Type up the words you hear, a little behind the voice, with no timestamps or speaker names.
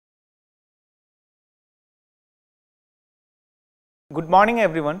Good morning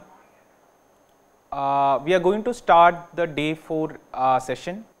everyone. We are going to start the day 4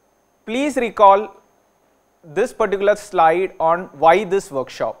 session. Please recall this particular slide on why this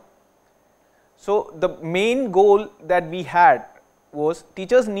workshop. So, the main goal that we had was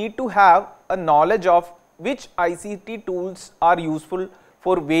teachers need to have a knowledge of which ICT tools are useful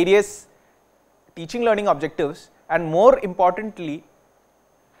for various teaching learning objectives, and more importantly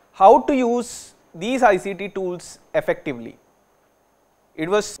how to use these ICT tools effectively. It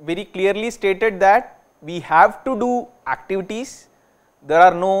was very clearly stated that we have to do activities, there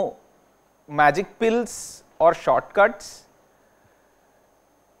are no magic pills or shortcuts,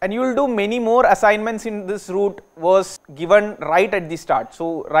 and you will do many more assignments in this route was given right at the start.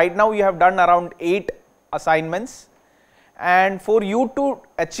 So, right now you have done around 8 assignments, and for you to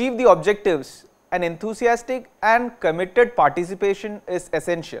achieve the objectives, an enthusiastic and committed participation is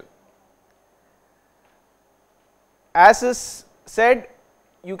essential. As is said,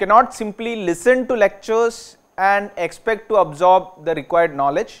 you cannot simply listen to lectures and expect to absorb the required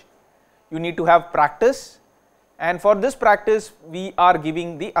knowledge. You need to have practice, and for this practice we are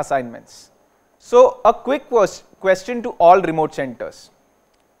giving the assignments. So, a quick question to all remote centers.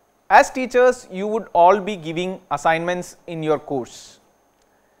 As teachers, you would all be giving assignments in your course.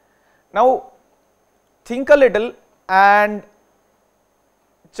 Now, think a little and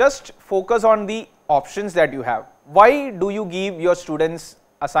just focus on the options that you have. Why do you give your students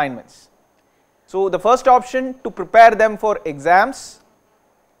assignments? So, the first option, to prepare them for exams.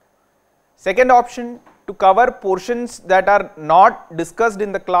 Second option, to cover portions that are not discussed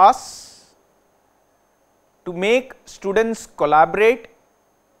in the class. To make students collaborate.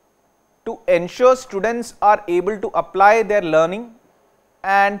 To ensure students are able to apply their learning.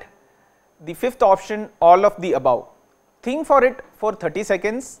 And the fifth option, all of the above. Think for it for 30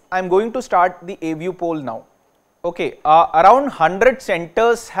 seconds. I am going to start the A-View poll now. Okay, around 100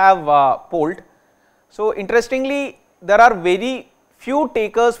 centers have polled. So, interestingly, there are very few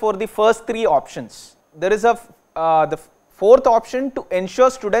takers for the first 3 options. There is the fourth option, to ensure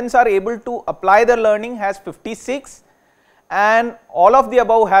students are able to apply their learning, has 56, and all of the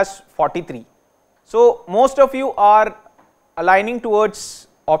above has 43. So, most of you are aligning towards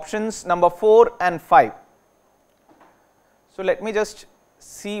options number 4 and 5. So, let me just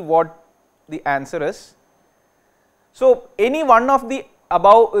see what the answer is. So, any one of the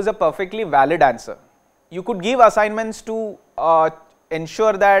above is a perfectly valid answer. You could give assignments to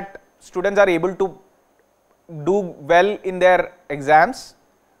ensure that students are able to do well in their exams,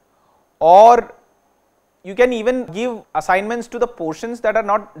 or you can even give assignments to the portions that are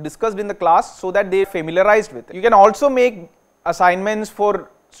not discussed in the class so that they are familiarized with it. You can also make assignments for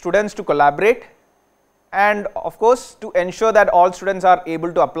students to collaborate, and of course to ensure that all students are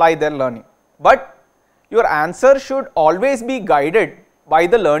able to apply their learning. But your answer should always be guided by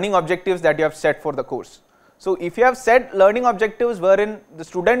the learning objectives that you have set for the course. So, if you have set learning objectives wherein the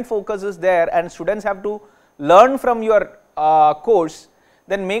student focus is there and students have to learn from your course,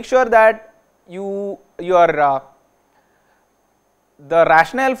 then make sure that the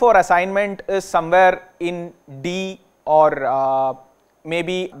rationale for assignment is somewhere in D, or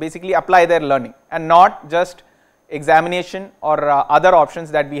maybe basically apply their learning, and not just examination or other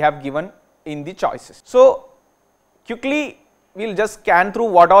options that we have given in the choices. So, quickly we will just scan through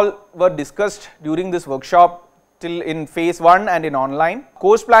what all were discussed during this workshop till in phase 1 and in online.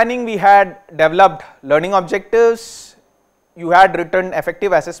 Course planning, we had developed learning objectives, you had written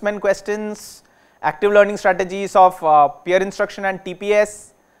effective assessment questions, active learning strategies of peer instruction and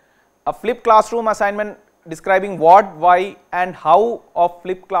TPS, a flipped classroom assignment describing what, why and how of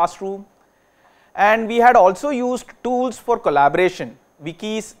flipped classroom, and we had also used tools for collaboration,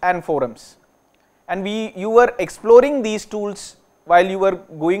 wikis and forums, and you were exploring these tools while you were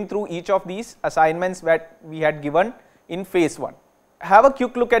going through each of these assignments that we had given in phase 1. Have a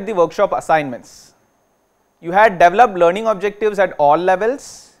quick look at the workshop assignments. You had developed learning objectives at all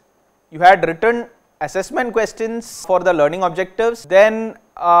levels, you had written assessment questions for the learning objectives, then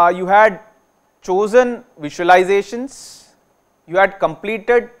you had chosen visualizations, you had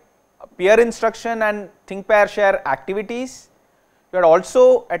completed peer instruction and think, pair, share activities. You had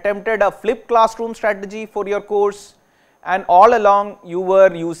also attempted a flipped classroom strategy for your course, and all along you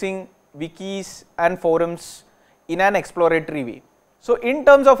were using wikis and forums in an exploratory way. So, in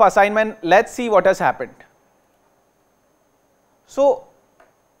terms of assignment, let us see what has happened. So,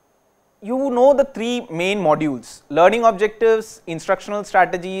 you know the 3 main modules: learning objectives, instructional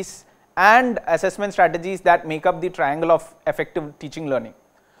strategies and assessment strategies that make up the triangle of effective teaching learning.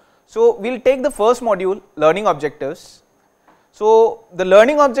 So, we will take the first module, learning objectives. So, the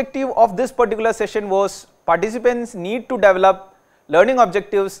learning objective of this particular session was participants need to develop learning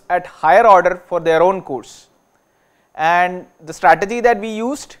objectives at higher order for their own course. And the strategy that we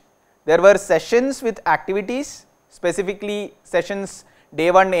used, there were sessions with activities, specifically sessions day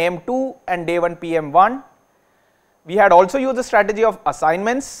 1 AM2 and day 1 PM1. We had also used the strategy of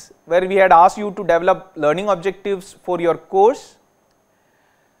assignments, where we had asked you to develop learning objectives for your course.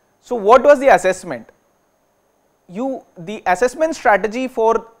 So what was the assessment? The assessment strategy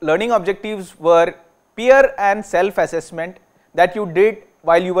for learning objectives were peer and self assessment that you did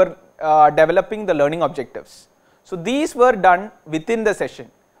while you were developing the learning objectives. So these were done within the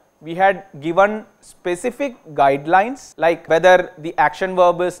session. We had given specific guidelines like whether the action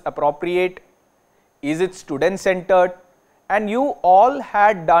verb is appropriate, is it student centered, and you all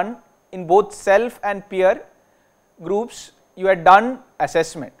had done in both self and peer groups, you had done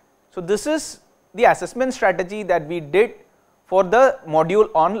assessment. So this is the assessment strategy that we did for the module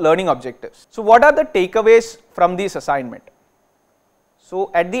on learning objectives. So what are the takeaways from this assignment?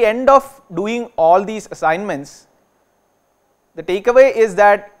 So at the end of doing all these assignments, the takeaway is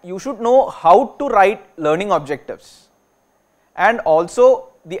that you should know how to write learning objectives, and also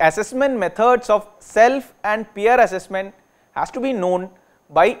the assessment methods of self and peer assessment has to be known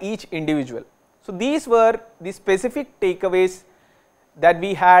by each individual. So these were the specific takeaways that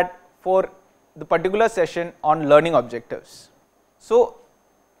we had for the particular session on learning objectives. So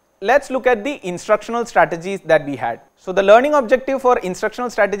let's look at the instructional strategies that we had. So the learning objective for instructional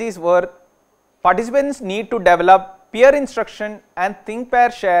strategies were participants need to develop peer instruction and think, pair,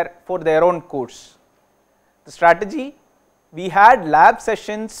 share for their own course. The strategy, we had lab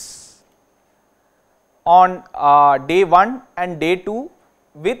sessions on day 1 and day 2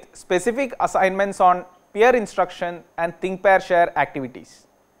 with specific assignments on peer instruction and think, pair, share activities.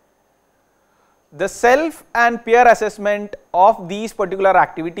 The self and peer assessment of these particular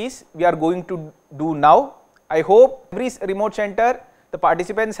activities we are going to do now. I hope every remote center the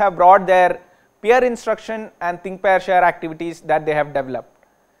participants have brought their peer instruction and think, pair, share activities that they have developed.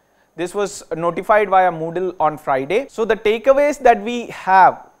 This was notified via Moodle on Friday. So the takeaways that we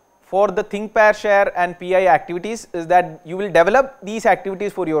have for the think, pair, share and PI activities is that you will develop these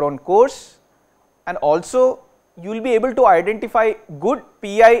activities for your own course, and also you will be able to identify good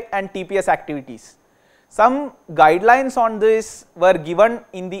PI and TPS activities. Some guidelines on this were given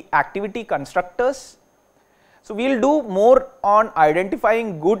in the activity constructors. So we will do more on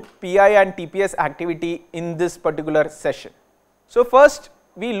identifying good PI and TPS activity in this particular session. So first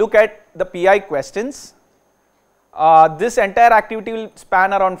we look at the PI questions. This entire activity will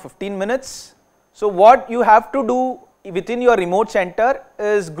span around 15 minutes. So what you have to do within your remote center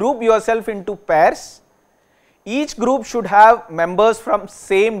is group yourself into pairs. Each group should have members from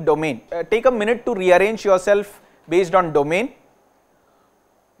same domain. Take a minute to rearrange yourself based on domain.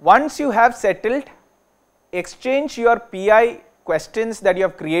 Once you have settled, exchange your PI questions that you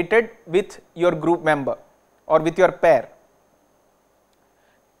have created with your group member or with your pair.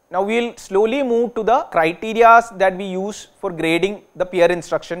 Now we will slowly move to the criteria that we use for grading the peer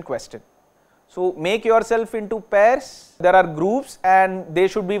instruction question. So make yourself into pairs. There are groups and they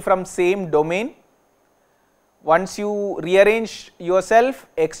should be from same domain. Once you rearrange yourself,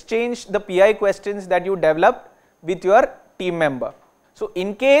 exchange the PI questions that you developed with your team member. So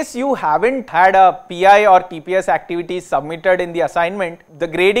in case you haven't had a PI or TPS activity submitted in the assignment, the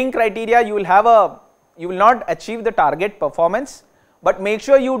grading criteria you will not achieve the target performance, but make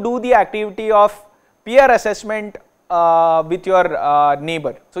sure you do the activity of peer assessment with your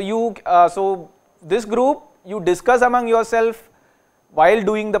neighbor. So this group you discuss among yourself while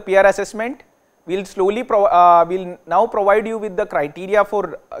doing the peer assessment. We'll now provide you with the criteria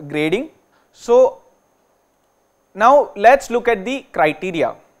for grading. So now let's look at the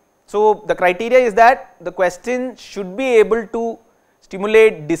criteria. So the criteria is that the question should be able to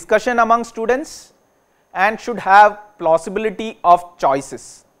stimulate discussion among students and should have plausibility of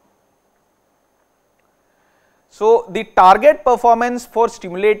choices. So the target performance for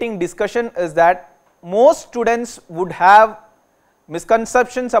stimulating discussion is that most students would have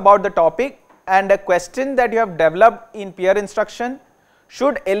misconceptions about the topic, and a question that you have developed in peer instruction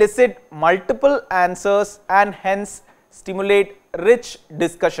should elicit multiple answers and hence stimulate rich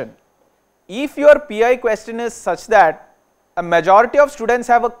discussion. If your PI question is such that a majority of students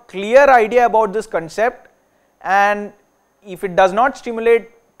have a clear idea about this concept, and if it does not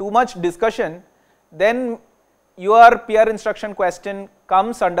stimulate too much discussion, then your peer instruction question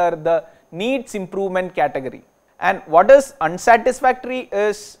comes under the needs improvement category. And what is unsatisfactory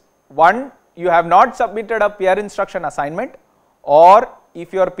is, one, you have not submitted a peer instruction assignment, or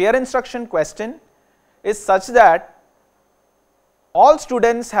if your peer instruction question is such that all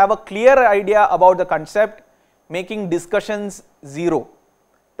students have a clear idea about the concept, making discussions zero.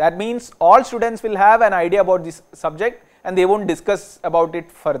 That means all students will have an idea about this subject and they won't discuss about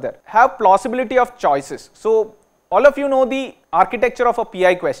it further. Have plausibility of choices. So all of you know the architecture of a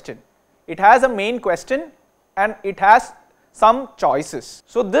PI question. It has a main question and it has some choices.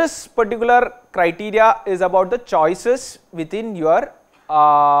 So this particular criteria is about the choices within your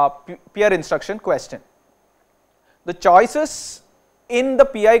peer instruction question. The choices in the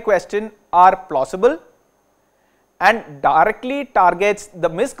PI question are plausible and directly targets the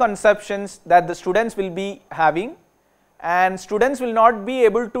misconceptions that the students will be having, and students will not be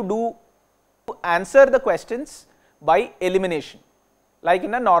able to answer the questions by elimination like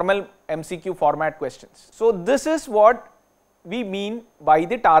in a normal MCQ format questions. So this is what we mean by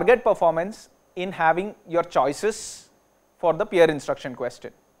the target performance in having your choices for the peer instruction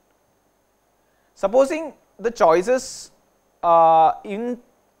question. Supposing the choices in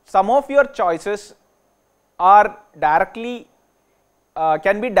some of your choices are directly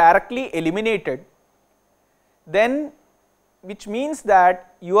can be directly eliminated, then which means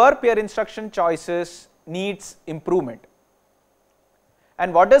that your peer instruction choices needs improvement.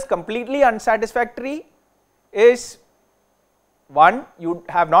 And what is completely unsatisfactory is, one, you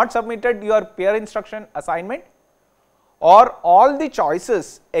have not submitted your peer instruction assignment, or all the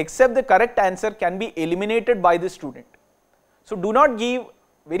choices except the correct answer can be eliminated by the student. So do not give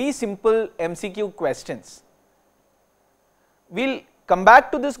very simple MCQ questions. We will come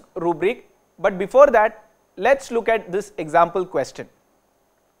back to this rubric, but before that let us look at this example question.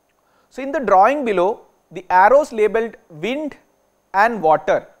 So in the drawing below, the arrows labelled wind and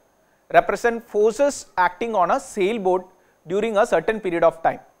water represent forces acting on a sailboat during a certain period of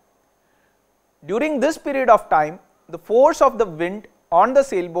time. During this period of time, the force of the wind on the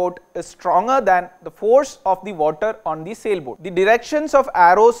sailboat is stronger than the force of the water on the sailboat. The directions of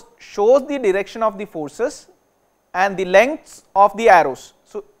arrows shows the direction of the forces and the lengths of the arrows.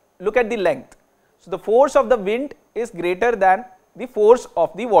 So look at the length. So the force of the wind is greater than the force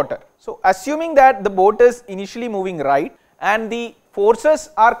of the water. So assuming that the boat is initially moving right and the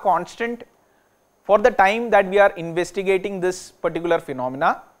forces are constant for the time that we are investigating this particular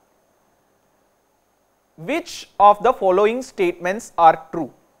phenomena, which of the following statements are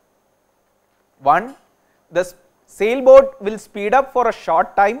true? 1. The sailboat will speed up for a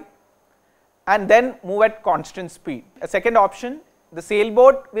short time and then move at constant speed. A second option, the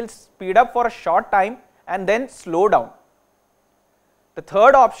sailboat will speed up for a short time and then slow down. The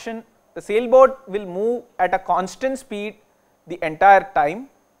third option, the sailboat will move at a constant speed the entire time,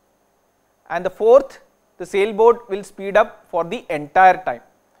 and the fourth, the sailboat will speed up for the entire time.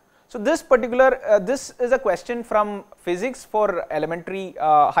 So this particular this is a question from physics for elementary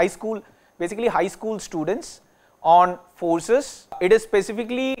high school, basically high school students on forces. It is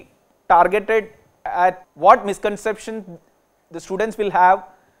specifically targeted at what misconception the students will have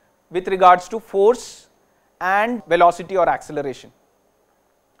with regards to force and velocity or acceleration.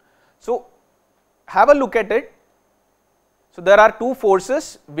 So have a look at it. So there are two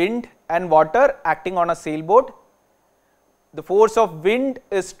forces, wind and water, acting on a sailboat. The force of wind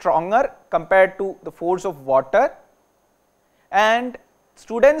is stronger compared to the force of water, and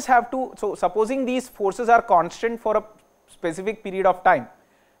students have to, so supposing these forces are constant for a specific period of time,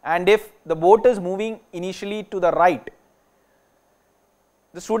 and if the boat is moving initially to the right,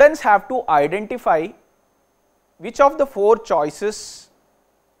 the students have to identify which of the four choices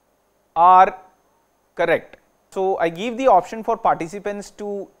are correct. So I give the option for participants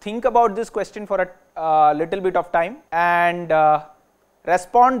to think about this question for a little bit of time and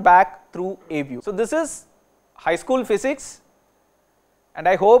respond back through a view. So this is high school physics, and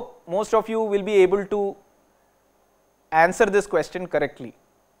I hope most of you will be able to answer this question correctly.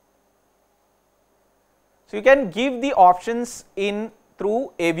 So you can give the options in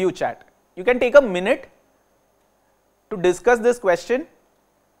through a view chat. You can take a minute to discuss this question.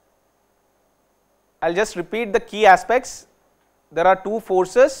 I will just repeat the key aspects. There are two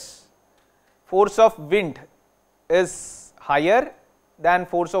forces. Force of wind is higher than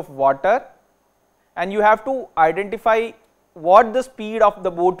force of water, and you have to identify what the speed of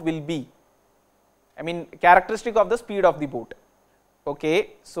the boat will be. I mean, characteristic of the speed of the boat.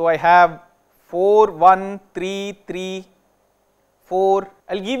 Okay, so I have 4, 1, 3, 3, 4.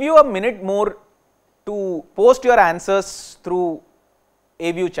 I will give you a minute more to post your answers through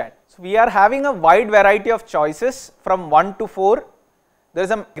a view chat. So we are having a wide variety of choices from 1 to 4. There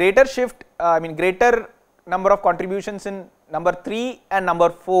is a greater shift, greater number of contributions in number 3 and number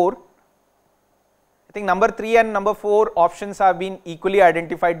 4. I think number 3 and number 4 options have been equally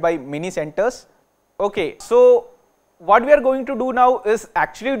identified by many centers. Okay, so what we are going to do now is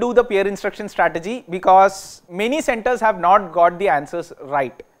actually do the peer instruction strategy, because many centers have not got the answers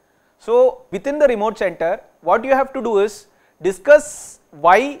right. So within the remote center, what you have to do is discuss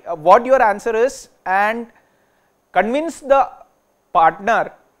what your answer is and convince the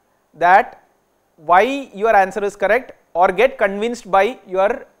partner that why your answer is correct, or get convinced by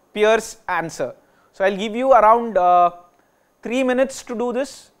your peer's answer. So I will give you around 3 minutes to do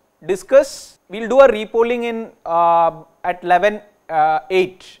this, discuss. We will do a repolling in at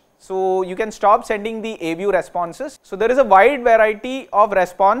 11:08. So you can stop sending the A-view responses. So there is a wide variety of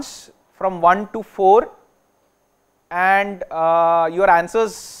response from 1 to 4, and your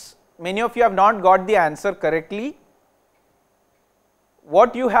answers, many of you have not got the answer correctly.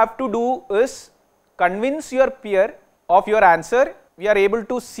 What you have to do is convince your peer of your answer. We are able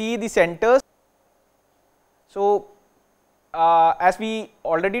to see the centers. So as we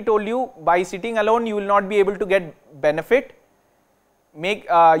already told you, by sitting alone you will not be able to get benefit.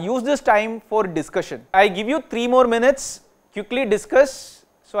 Use this time for discussion. I give you 3 more minutes, quickly discuss.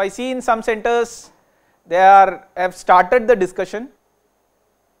 So I see in some centers they have started the discussion.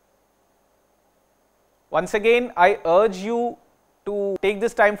 Once again I urge you to take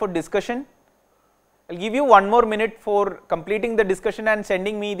this time for discussion. I will give you 1 more minute for completing the discussion and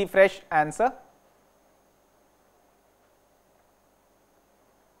sending me the fresh answer.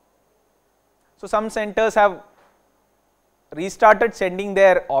 So some centers have restarted sending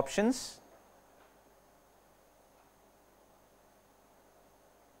their options.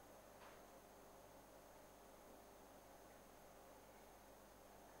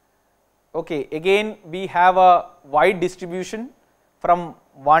 Okay, again we have a wide distribution from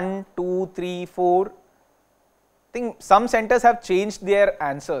 1, 2, 3, 4. I think some centers have changed their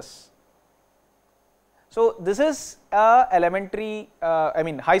answers. So this is a elementary,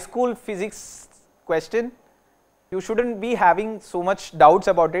 high school physics question. You shouldn't be having so much doubts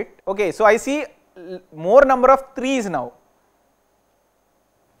about it. Okay, so I see more number of 3s now.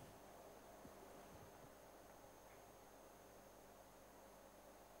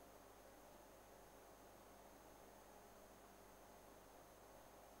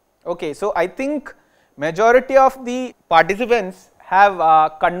 Okay, so I think majority of the participants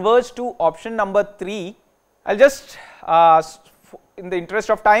have converged to option number 3. I'll just, in the interest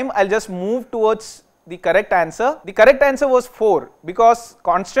of time, I'll just move towards the correct answer. The correct answer was 4, because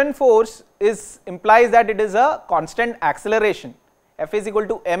constant force implies that it is a constant acceleration. F is equal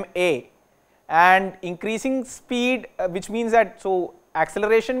to ma, and increasing speed, which means that, so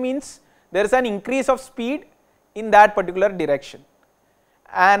acceleration means there is an increase of speed in that particular direction.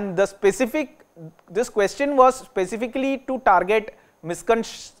 And this question was specifically to target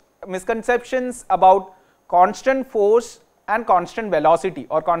misconceptions about constant force and constant velocity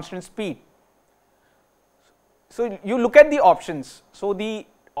or constant speed. So you look at the options. So the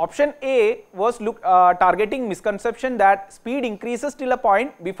option A was targeting misconception that speed increases till a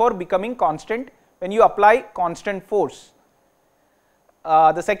point before becoming constant when you apply constant force.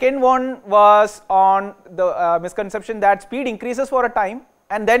 The second one was on the misconception that speed increases for a time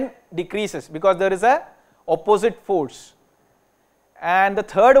and then decreases because there is a opposite force. And the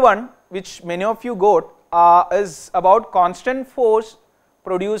third one, which many of you got, is about constant force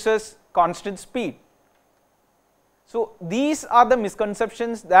produces constant speed. So these are the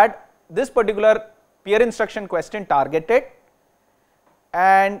misconceptions that this particular peer instruction question targeted.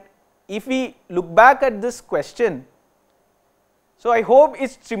 And if we look back at this question, so I hope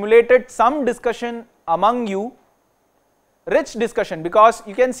it stimulated some discussion among you, rich discussion, because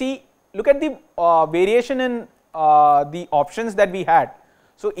you can see, look at the variation in the options that we had.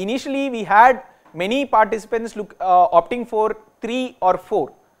 So initially we had many participants opting for 3 or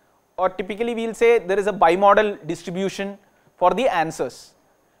 4, or typically we will say there is a bimodal distribution for the answers,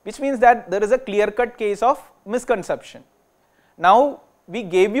 which means that there is a clear-cut case of misconception. Now we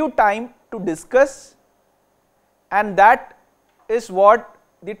gave you time to discuss, and that is what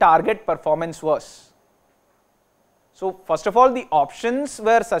the target performance was. So first of all, the options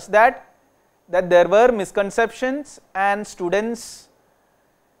were such that there were misconceptions and students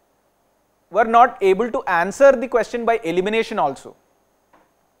were not able to answer the question by elimination also.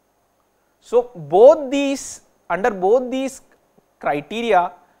 So both these, under both these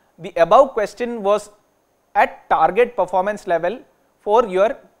criteria, the above question was at target performance level for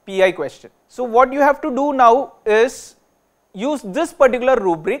your PI question. So what you have to do now is use this particular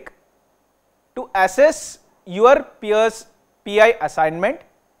rubric to assess your peers' PI assignment.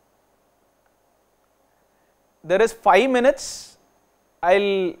 There is 5 minutes. I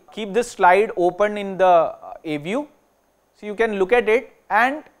will keep this slide open in the A view, so you can look at it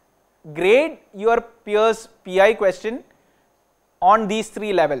and grade your peers PI question on these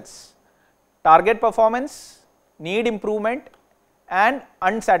 3 levels: target performance, need improvement and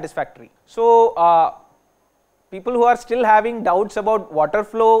unsatisfactory. So, people who are still having doubts about water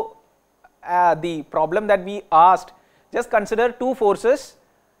flow, the problem that we asked, just consider 2 forces,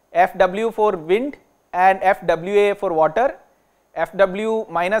 Fw for wind and Fwa for water. Fw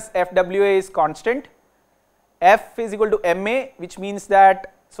minus Fwa is constant, F is equal to ma, which means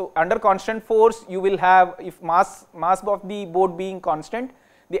that, so under constant force you will have, if mass of the boat being constant,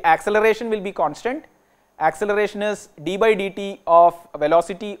 the acceleration will be constant. Acceleration is d by dt of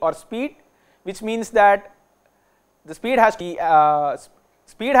velocity or speed, which means that the speed has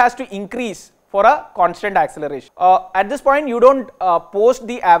to increase for a constant acceleration. At this point you don't post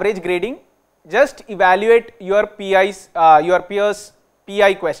the average grading, just evaluate your peers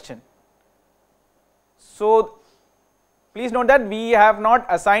PI question. So, please note that we have not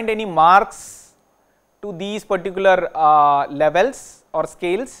assigned any marks to these particular levels or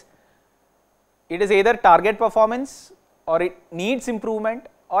scales. It is either target performance, or it needs improvement,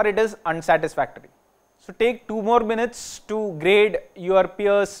 or it is unsatisfactory. So, take 2 more minutes to grade your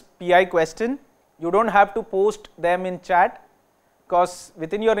peers PI question. You don't have to post them in chat, because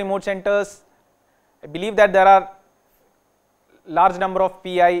within your remote centers I believe that there are large number of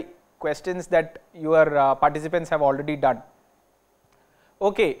PI questions that your participants have already done.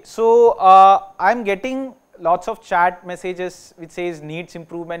 Okay, so I am getting lots of chat messages which says needs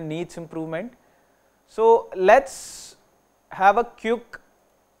improvement. So, let us have a quick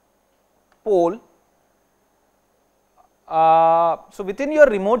poll. So, within your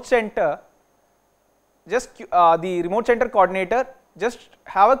remote center, just the remote center coordinator, just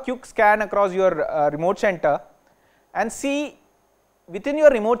have a quick scan across your remote center and see within your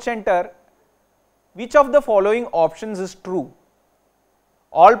remote center which of the following options is true.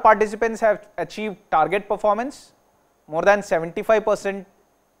 All participants have achieved target performance, more than 75%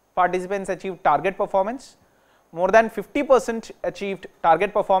 participants achieved target performance, more than 50% achieved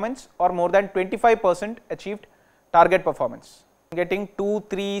target performance, or more than 25% achieved target performance. Getting 2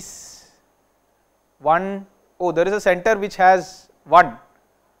 3s, 1, oh, there is a center which has 1,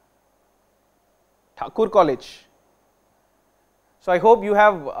 Thakur College. So, I hope you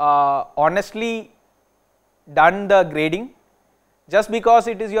have honestly done the grading. Just because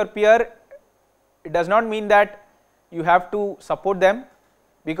it is your peer, it does not mean that you have to support them,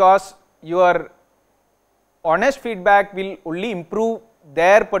 because your honest feedback will only improve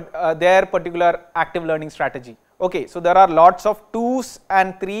their particular active learning strategy. Okay, so there are lots of 2s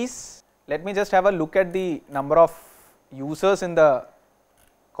and 3s. Let me just have a look at the number of users in the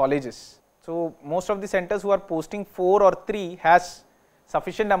colleges. So, most of the centers who are posting 4 or 3 has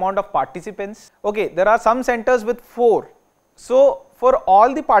sufficient amount of participants. Okay, there are some centers with 4. So, for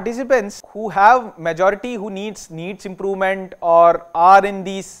all the participants who have majority who needs improvement or are in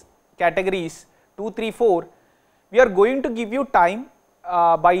these categories 2, 3, 4, we are going to give you time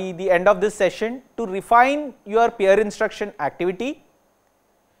by the end of this session to refine your peer instruction activity.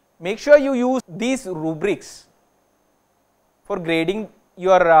 Make sure you use these rubrics for grading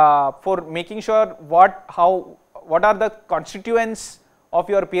your, for making sure what are the constituents of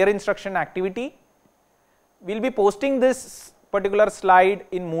your peer instruction activity. We will be posting this particular slide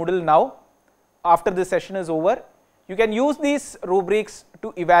in Moodle now after this session is over. You can use these rubrics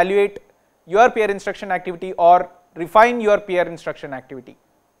to evaluate your peer instruction activity or refine your peer instruction activity.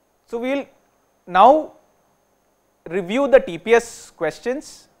 So, we will now review the TPS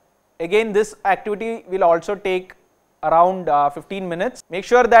questions. Again, this activity will also take around 15 minutes. Make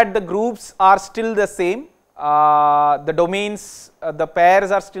sure that the groups are still the same, the domains, the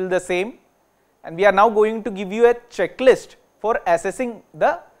pairs are still the same, and we are now going to give you a checklist for assessing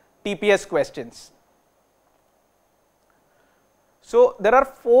the TPS questions. So, there are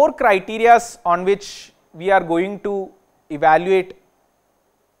 4 criteria on which we are going to evaluate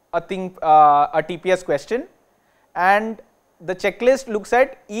a TPS question, and the checklist looks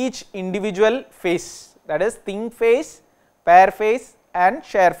at each individual phase, that is think phase, pair phase and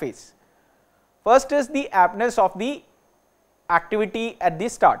share phase. First is the aptness of the activity at the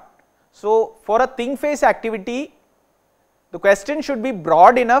start. So, for a think phase activity, the question should be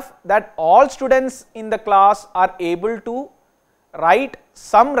broad enough that all students in the class are able to write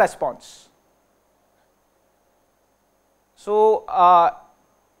some response. So,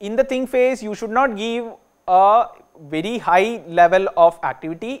 in the think phase you should not give a very high level of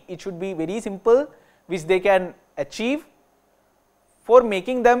activity, it should be very simple which they can achieve for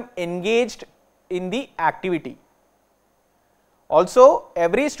making them engaged in the activity. Also,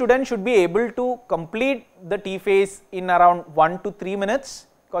 every student should be able to complete the T phase in around 1 to 3 minutes,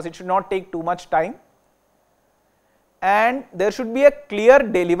 because it should not take too much time, and there should be a clear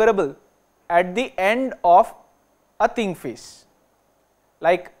deliverable at the end of a think phase,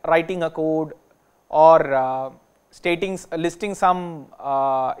 like writing a code or listing some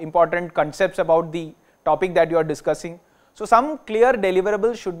important concepts about the topic that you are discussing. So some clear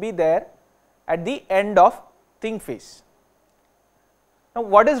deliverable should be there at the end of think phase. Now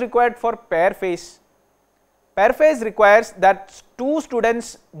what is required for pair phase? Pair phase requires that two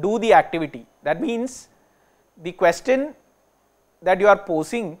students do the activity. That means the question that you are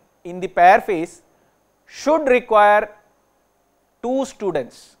posing in the pair phase should require two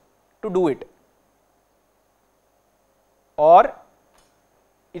students to do it, or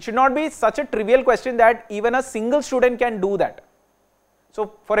it should not be such a trivial question that even a single student can do that.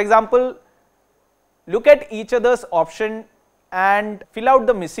 So for example, look at each other's option and fill out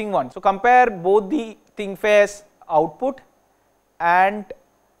the missing one. So compare both the think phase output and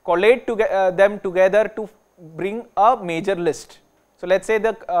collate them together to bring a major list. So let's say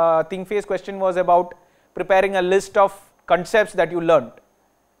the think phase question was about preparing a list of concepts that you learned.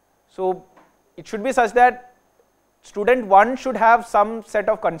 So it should be such that student 1 should have some set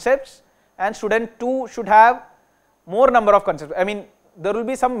of concepts and student 2 should have more number of concepts. I mean, there will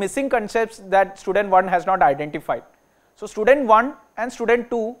be some missing concepts that student 1 has not identified. So student 1 and student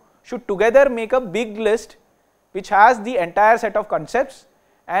 2 should together make a big list which has the entire set of concepts,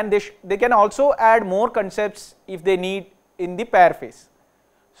 and they can also add more concepts if they need in the pair phase.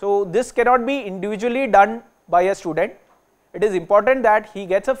 So this cannot be individually done by a student. It is important that he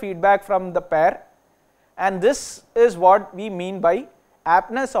gets a feedback from the pair, and this is what we mean by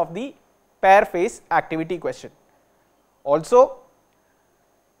aptness of the pair phase activity question. Also,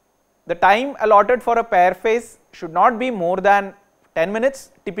 the time allotted for a pair phase should not be more than 10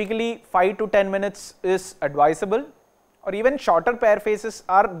 minutes. Typically 5 to 10 minutes is advisable, or even shorter pair phases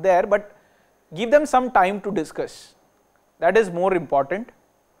are there, but give them some time to discuss. That is more important.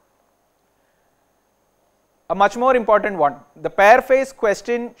 A much more important one, the pair phase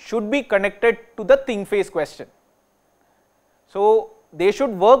question should be connected to the think phase question. So they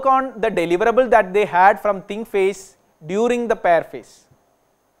should work on the deliverable that they had from think phase during the pair phase.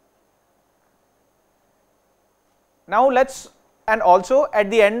 Now and also at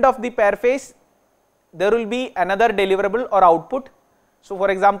the end of the pair phase there will be another deliverable or output. So for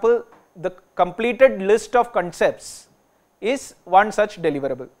example, the completed list of concepts is one such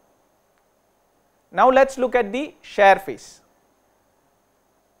deliverable. Now let's look at the share phase.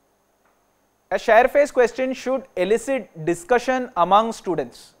 A share phase question should elicit discussion among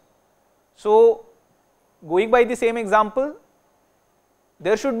students. So going by the same example,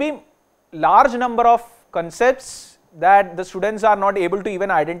 there should be large number of concepts that the students are not able to even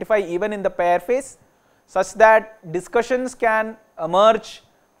identify even in the pair phase, such that discussions can emerge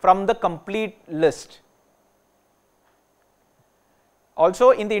from the complete list.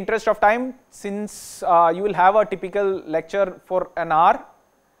 Also, in the interest of time, since you will have a typical lecture for an hour,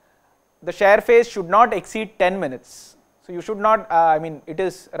 the share phase should not exceed 10 minutes. So you should not, I mean, it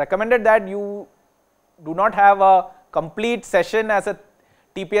is recommended that you do not have a complete session as a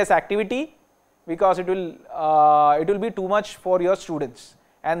TPS activity, because it will be too much for your students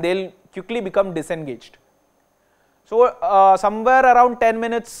and they will quickly become disengaged. So somewhere around 10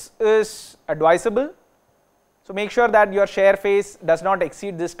 minutes is advisable. So make sure that your share phase does not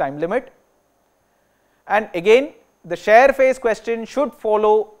exceed this time limit. And again, the share phase question should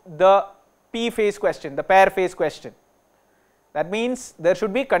follow the P phase question, the pair phase question. That means there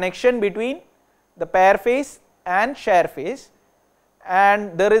should be connection between the pair phase and share phase,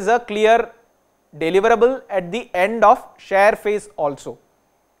 and there is a clear deliverable at the end of share phase also.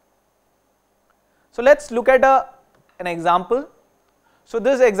 So let's look at an example. So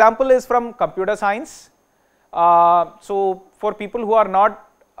this example is from computer science. So for people who are not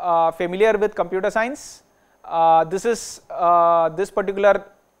familiar with computer science, this particular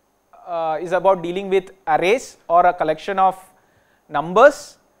is about dealing with arrays or a collection of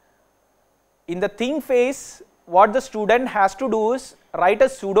numbers. In the think phase, what the student has to do is write a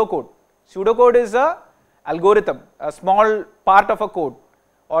pseudocode. Pseudocode is a algorithm, a small part of a code,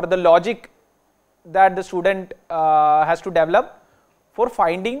 or the logic that the student has to develop for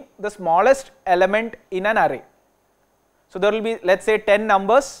finding the smallest element in an array. So there will be, let's say, 10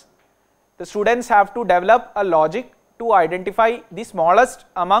 numbers. The students have to develop a logic to identify the smallest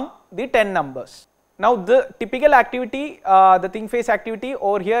among the 10 numbers. Now the typical activity, the think phase activity,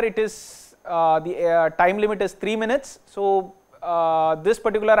 over here it is the time limit is 3 minutes. So this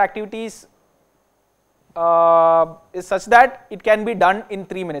particular activity is such that it can be done in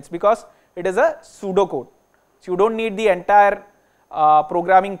 3 minutes because it is a pseudocode. So you don't need the entire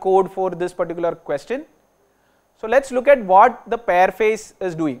programming code for this particular question. So let us look at what the pair phase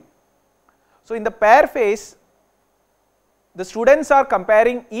is doing. So in the pair phase, the students are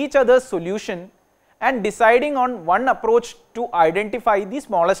comparing each other's solution and deciding on one approach to identify the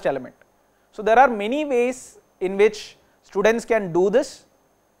smallest element. So there are many ways in which students can do this.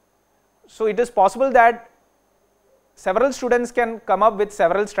 So it is possible that several students can come up with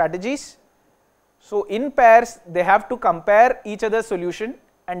several strategies. So in pairs, they have to compare each other's solution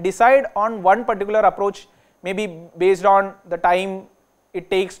and decide on one particular approach, maybe based on the time it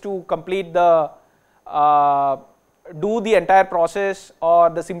takes to complete the do the entire process or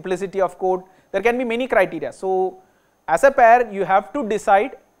the simplicity of code. There can be many criteria. So as a pair, you have to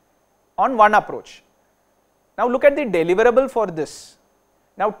decide on one approach. Now look at the deliverable for this.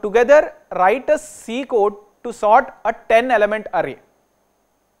 Now together write a C code to sort a 10 element array.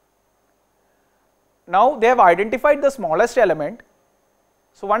 Now they have identified the smallest element.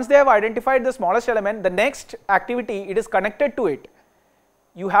 So once they have identified the smallest element, the next activity, it is connected to it.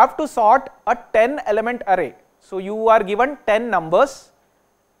 You have to sort a 10 element array. So you are given 10 numbers.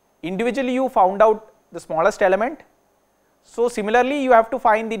 Individually you found out the smallest element. So similarly you have to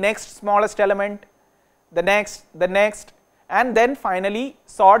find the next smallest element, the next, and then finally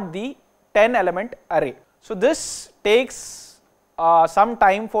sort the 10 element array. So this takes some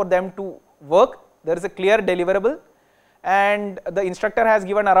time for them to work. There is a clear deliverable and the instructor has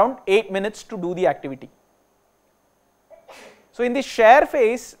given around 8 minutes to do the activity. So in the share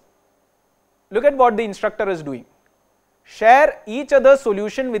phase, look at what the instructor is doing. Share each other's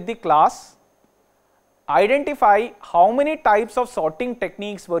solution with the class, identify how many types of sorting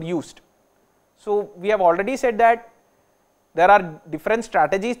techniques were used. So we have already said that there are different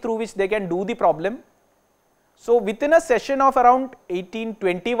strategies through which they can do the problem. So within a session of around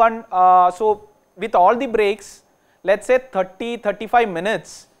 18-21, so with all the breaks, let's say 30-35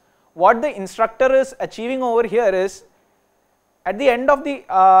 minutes, what the instructor is achieving over here is, at the end of the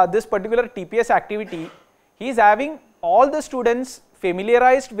this particular TPS activity, he is having all the students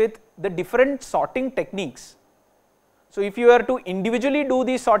familiarized with the different sorting techniques. So if you were to individually do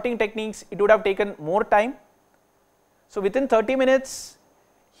these sorting techniques, it would have taken more time. So within 30 minutes,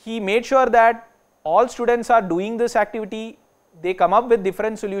 he made sure that all students are doing this activity, they come up with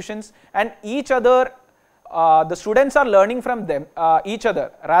different solutions, and each other, the students are learning from them, each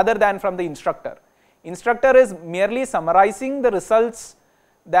other rather than from the instructor. Instructor is merely summarizing the results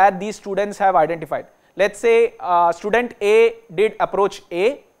that these students have identified. Let's say student A did approach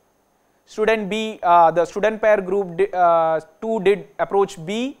A, student B, the student pair group 2 did approach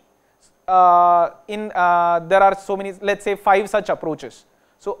B. There are so many, let's say 5 such approaches.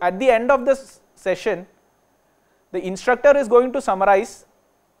 So at the end of this session, the instructor is going to summarize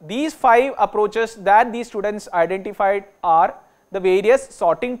these 5 approaches that these students identified are the various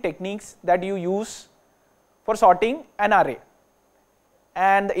sorting techniques that you use for sorting an array.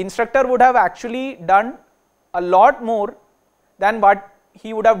 And the instructor would have actually done a lot more than what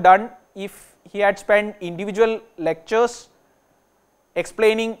he would have done if he had spent individual lectures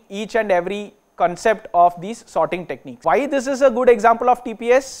explaining each and every concept of these sorting techniques. Why this is a good example of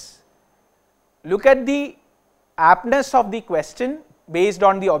TPS? Look at the aptness of the question based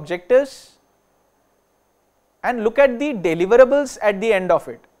on the objectives and look at the deliverables at the end of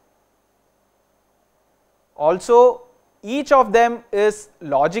it. Also, each of them is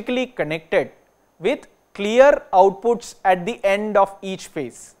logically connected with clear outputs at the end of each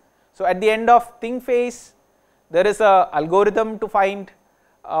phase. So at the end of think phase, there is a algorithm to find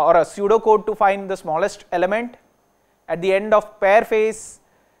or a pseudocode to find the smallest element. At the end of pair phase,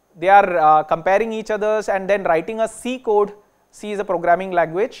 they are comparing each others and then writing a C code. C is a programming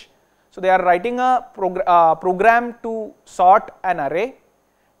language. So they are writing a program to sort an array,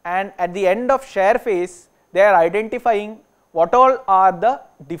 and at the end of share phase, they are identifying what all are the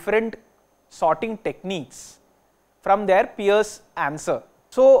different sorting techniques from their peers' answer.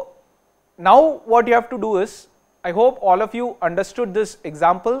 So now what you have to do is, I hope all of you understood this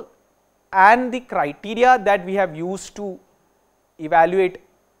example and the criteria that we have used to evaluate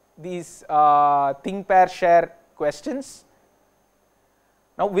these think, pair, share questions.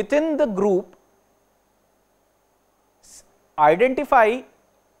 Now within the group, identify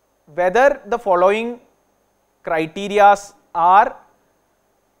whether the following criteria are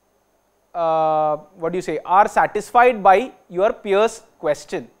are satisfied by your peers'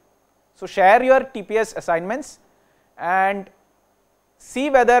 question. So share your TPS assignments and see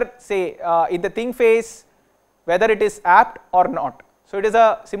whether, say in the think phase, whether it is apt or not. So it is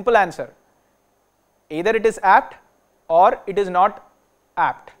a simple answer, either it is apt or it is not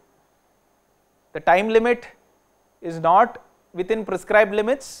apt. The time limit is not within prescribed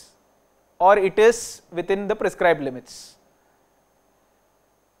limits or it is within the prescribed limits.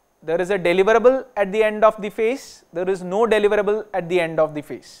 There is a deliverable at the end of the phase, there is no deliverable at the end of the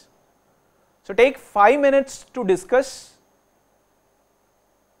phase. So take 5 minutes to discuss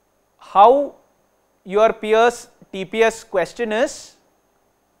how your peer's TPS question is,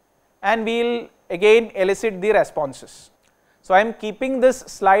 and we will again elicit the responses. So I am keeping this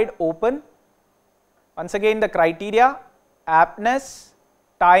slide open. Once again, the criteria: aptness,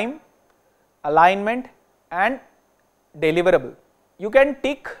 time, alignment and deliverable. You can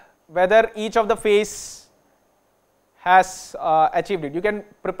tick whether each of the phase has achieved it. You can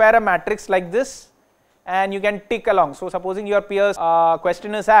prepare a matrix like this and you can tick along. So supposing your peer's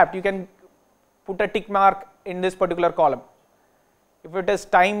question is apt, you can put a tick mark in this particular column. If it is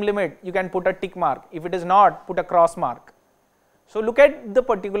time limit, you can put a tick mark. If it is not, put a cross mark. So look at the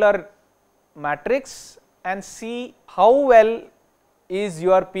particular matrix and see how well is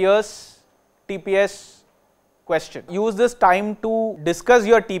your peer's TPS question. Use this time to discuss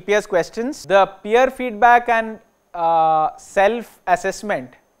your TPS questions. The peer feedback and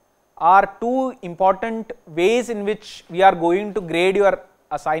self-assessment are two important ways in which we are going to grade your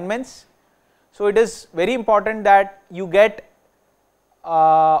assignments. So it is very important that you get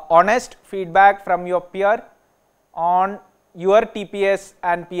honest feedback from your peer on your TPS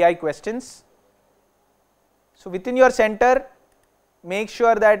and PI questions. So within your center, make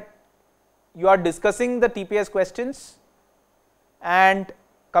sure that you are discussing the TPS questions and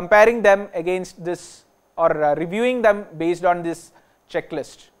comparing them against this or reviewing them based on this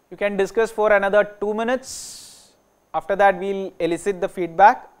checklist. You can discuss for another 2 minutes. After that, we will elicit the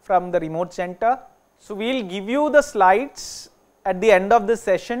feedback from the remote center. So we will give you the slides at the end of this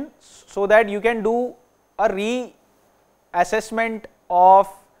session so that you can do a reassessment of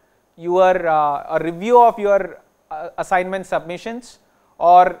your a review of your assignment submissions,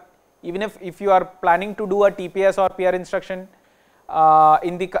 or even if you are planning to do a TPS or peer instruction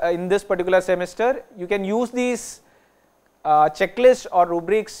in this particular semester, you can use these checklists or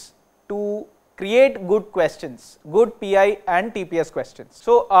rubrics to create good questions, good PI and TPS questions.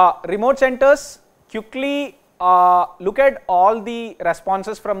 So remote centers, quickly look at all the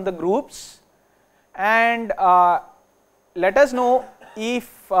responses from the groups and let us know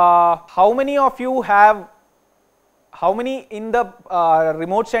if how many of you have, how many in the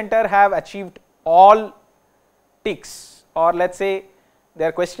remote center have achieved all ticks, or let us say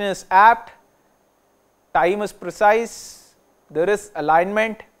their question is apt, time is precise, there is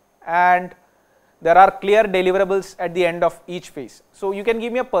alignment and there are clear deliverables at the end of each phase. So you can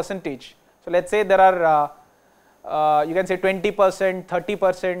give me a percentage. So let us say there are you can say 20%,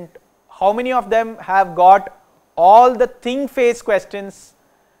 30%, how many of them have got all the think phase questions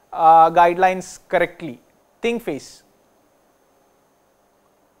guidelines correctly? Think phase.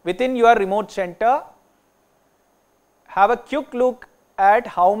 Within your remote center, have a quick look at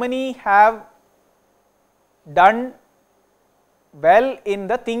how many have done well in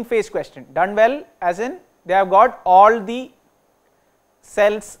the think phase question. Done well as in they have got all the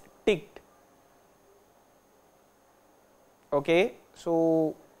cells ticked. Okay.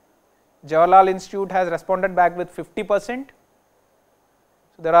 So Jawaharlal Institute has responded back with 50%.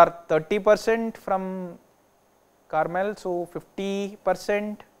 So there are 30% from Carmel, so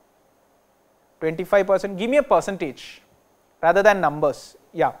 50%, 25%, give me a percentage rather than numbers.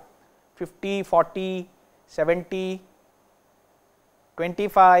 Yeah, 50, 40, 70,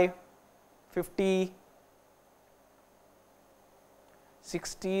 25, 50,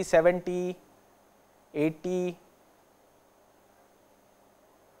 60, 70, 80.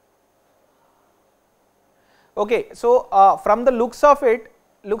 Okay, so from the looks of it,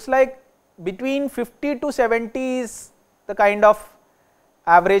 looks like between 50 to 70 is the kind of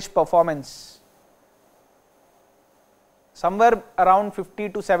average performance. Somewhere around 50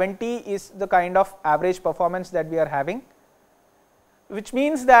 to 70 is the kind of average performance that we are having, which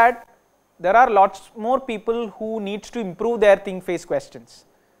means that there are lots more people who needs to improve their think phase questions.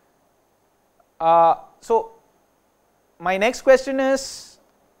 So my next question is,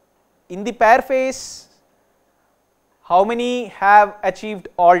 in the pair phase, how many have achieved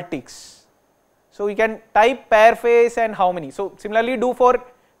all ticks? So you can type pair phase and how many. So similarly do for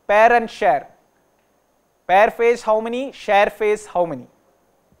pair and share. Pair phase how many, share phase how many.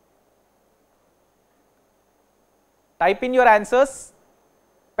 Type in your answers,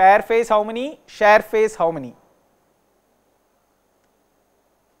 pair phase how many, share phase how many.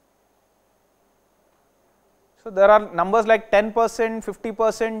 So there are numbers like 10%,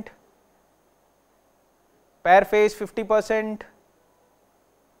 50%, pair phase 50%,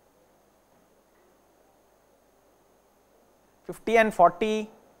 50 and 40,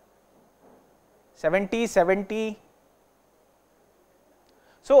 70, 70.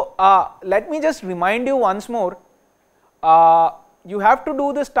 So, let me just remind you once more, you have to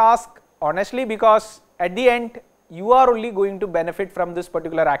do this task honestly, because at the end you are only going to benefit from this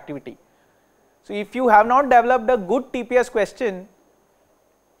particular activity. So, if you have not developed a good TPS question,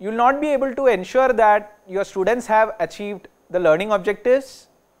 you will not be able to ensure that your students have achieved the learning objectives.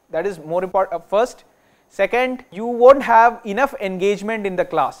 That is more important first. Second, you won't have enough engagement in the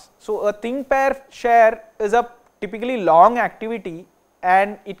class. So, a think, pair, share is a typically long activity,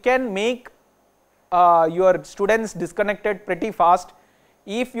 and it can make your students disconnected pretty fast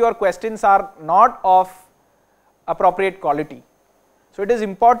if your questions are not of appropriate quality. So, it is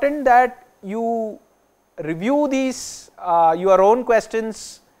important that you review these your own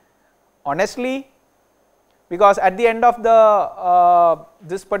questions honestly, because at the end of the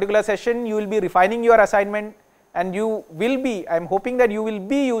this particular session you will be refining your assignment, and you will be, I am hoping that you will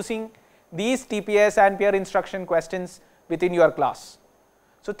be using these TPS and peer instruction questions within your class.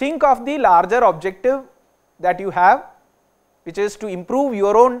 So, think of the larger objective that you have, which is to improve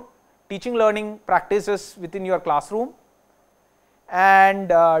your own teaching learning practices within your classroom, and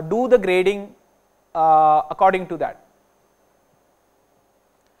do the grading according to that.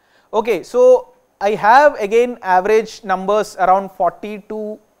 Okay, so I have again average numbers around 40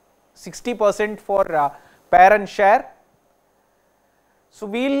 to 60% for pair and share. So,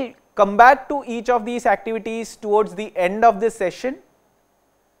 we will come back to each of these activities towards the end of this session,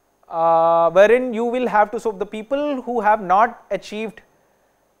 wherein you will have to, so the people who have not achieved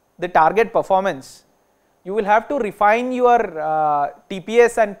the target performance, you will have to refine your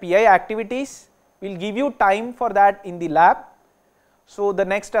TPS and PI activities. We will give you time for that in the lab. So, the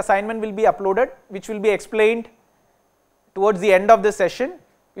next assignment will be uploaded, which will be explained towards the end of this session.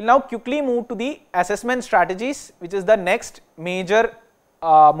 We will now quickly move to the assessment strategies, which is the next major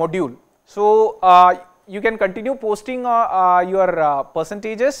module. So, you can continue posting your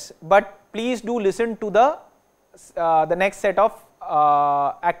percentages, but please do listen to the next set of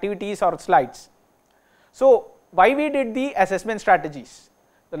activities or slides. So, why we did the assessment strategies?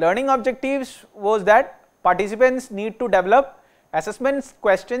 The learning objectives was that participants need to develop assessment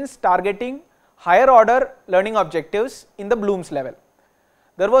questions targeting higher order learning objectives in the Bloom's level.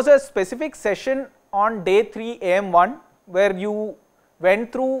 There was a specific session on day 3 AM1 where you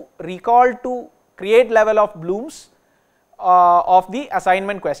went through recall to create level of Bloom's of the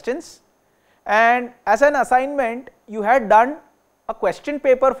assignment questions, and as an assignment you had done a question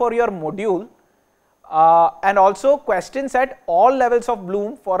paper for your module and also questions at all levels of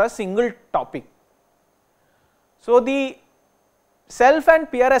Bloom for a single topic. So, the self and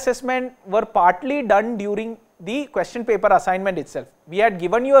peer assessment were partly done during the question paper assignment itself. We had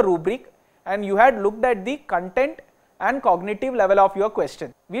given you a rubric and you had looked at the content and cognitive level of your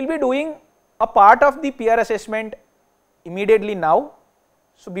question. We will be doing a part of the peer assessment immediately now.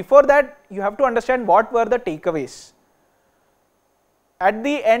 So, before that you have to understand what were the takeaways. At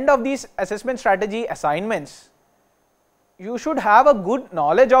the end of these assessment strategy assignments, you should have a good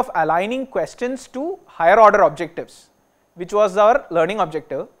knowledge of aligning questions to higher order objectives, which was our learning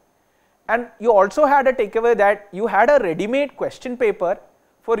objective, and you also had a takeaway that you had a ready-made question paper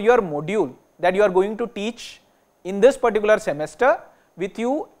for your module that you are going to teach in this particular semester with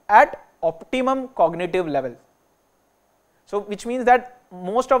you at optimum cognitive level. So, which means that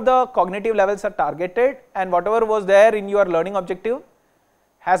most of the cognitive levels are targeted, and whatever was there in your learning objective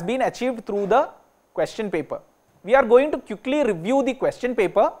has been achieved through the question paper. We are going to quickly review the question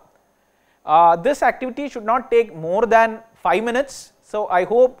paper. This activity should not take more than 5 minutes. So, I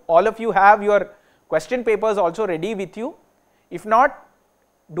hope all of you have your question papers also ready with you. If not,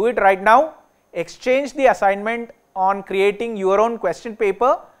 do it right now. Exchange the assignment on creating your own question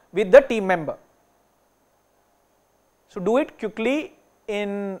paper with the team member. So, do it quickly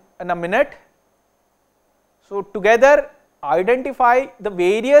in a minute. So, together identify the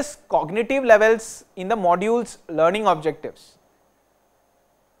various cognitive levels in the module's learning objectives.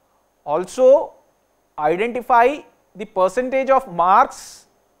 Also, identify the percentage of marks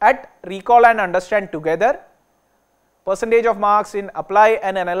at recall and understand together, percentage of marks in apply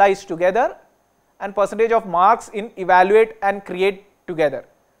and analyze together, and percentage of marks in evaluate and create together.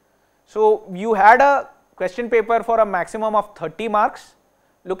 So, you had a question paper for a maximum of 30 marks.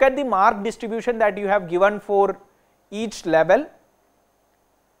 Look at the mark distribution that you have given for each level.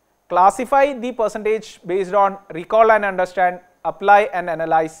 Classify the percentage based on recall and understand, apply and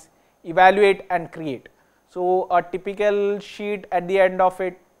analyze, evaluate and create. So, a typical sheet at the end of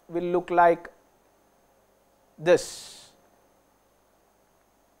it will look like this.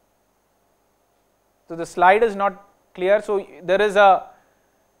 So, the slide is not clear. So there is a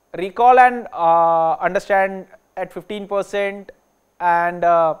recall and understand at 15%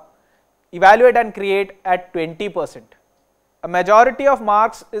 and evaluate and create at 20%. A majority of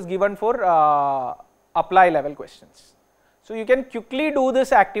marks is given for apply level questions. So you can quickly do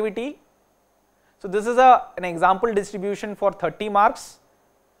this activity. So this is an example distribution for 30 marks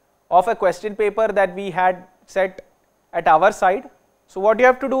of a question paper that we had set at our side. So what you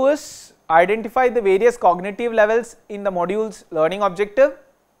have to do is identify the various cognitive levels in the module's learning objective.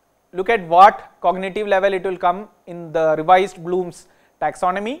 Look at what cognitive level it will come in the revised Bloom's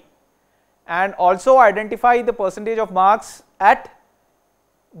taxonomy, and also identify the percentage of marks at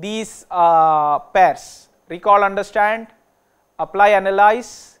these pairs: recall, understand, apply,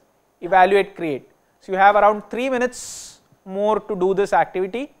 analyze, evaluate, create. So you have around 3 minutes more to do this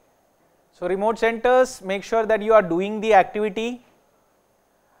activity. So remote centers, make sure that you are doing the activity.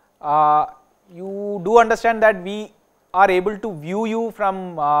 You do understand that we are able to view you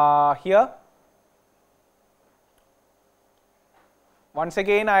from here. Once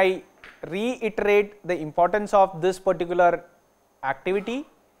again, I reiterate the importance of this particular activity.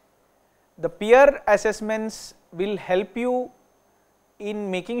 The peer assessments will help you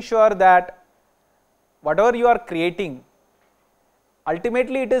in making sure that whatever you are creating,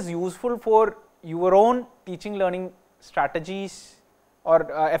 ultimately it is useful for your own teaching learning strategies or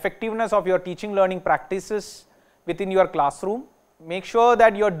effectiveness of your teaching learning practices within your classroom. Make sure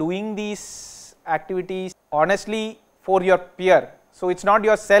that you are doing these activities honestly for your peer. So it's not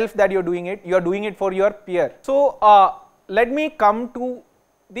yourself that you're doing it, you're doing it for your peer. So let me come to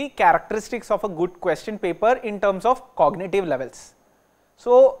the characteristics of a good question paper in terms of cognitive levels.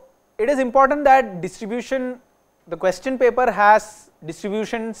 So it is important that distribution, the question paper has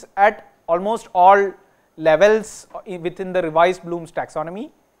distributions at almost all levels within the revised Bloom's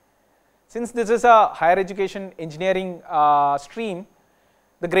taxonomy. Since this is a higher education engineering stream,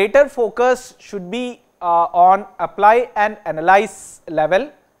 the greater focus should be on apply and analyze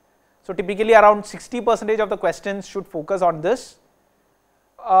level. So typically around 60% of the questions should focus on this.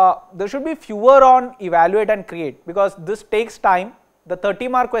 There should be fewer on evaluate and create, because this takes time. The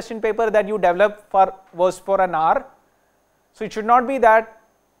 30-mark question paper that you developed was for an hour. So it should not be that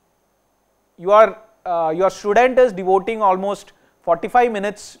your student is devoting almost 45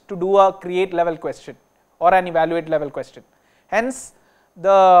 minutes to do a create level question or an evaluate level question. Hence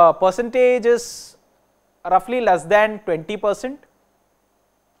the percentage is roughly less than 20%,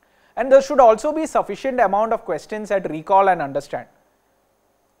 and there should also be sufficient amount of questions at recall and understand.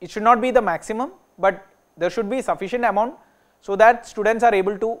 It should not be the maximum, but there should be sufficient amount so that students are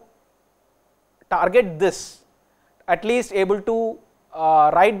able to target this, at least able to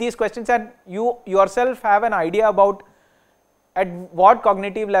write these questions, and you yourself have an idea about at what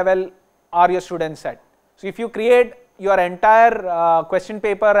cognitive level are your students at. So if you create your entire question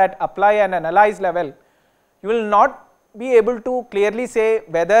paper at apply and analyze level, you will not be able to clearly say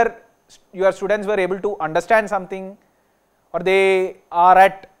whether your students were able to understand something, or they are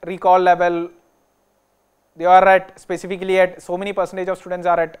at recall level, they are at specifically at so many percentage of students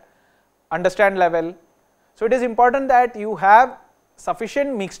are at understand level. So it is important that you have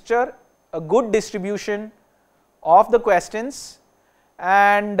sufficient mixture, a good distribution of the questions,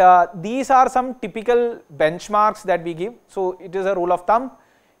 and these are some typical benchmarks that we give. So it is a rule of thumb.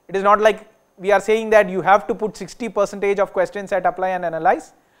 It is not like we are saying that you have to put 60% of questions at apply and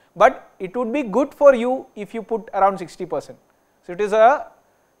analyze, but it would be good for you if you put around 60%. So it is a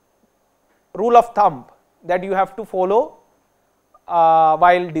rule of thumb that you have to follow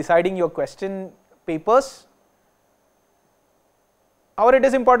while deciding your question papers. However, it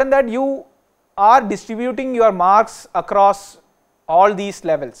is important that you are distributing your marks across all these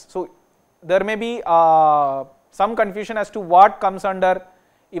levels. So there may be some confusion as to what comes under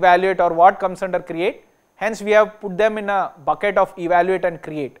evaluate or what comes under create. Hence we have put them in a bucket of evaluate and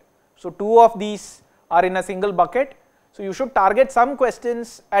create. So two of these are in a single bucket. So you should target some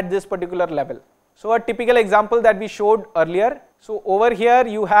questions at this particular level. So a typical example that we showed earlier. So over here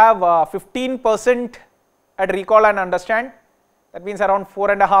you have 15% at recall and understand. That means around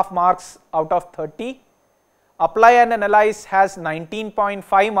 4.5 marks out of 30. Apply and analyze has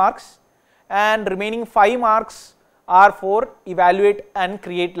 19.5 marks, and remaining 5 marks are for evaluate and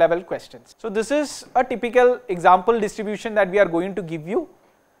create level questions. So this is a typical example distribution that we are going to give you.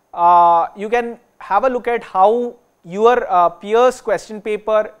 You can have a look at how your peers question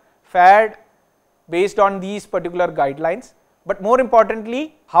paper fared based on these particular guidelines, but more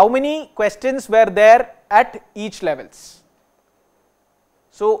importantly, how many questions were there at each levels.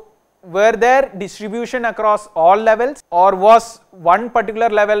 So were there distribution across all levels, or was one particular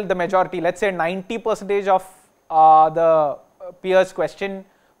level the majority? Let's say 90% of the peers question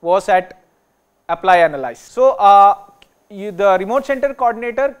was at apply analyze. So the remote center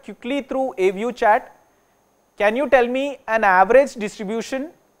coordinator quickly through a view chat, can you tell me an average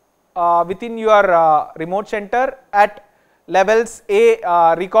distribution within your remote center at levels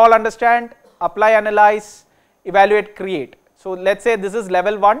A, recall, understand, apply, analyze, evaluate, create. So let's say this is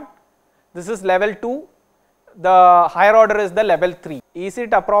level 1, this is level 2, the higher order is the level 3. Is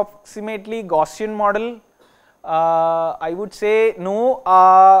it approximately Gaussian model? I would say no,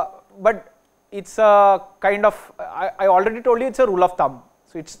 but it's a kind of, I already told you it's a rule of thumb.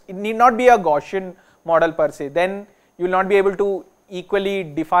 So it need not be a Gaussian model per se, then you will not be able to equally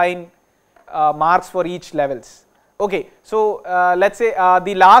define marks for each levels. Okay, so let's say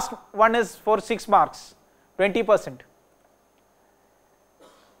the last one is for 6 marks, 20%.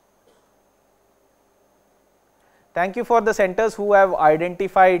 Thank you for the centers who have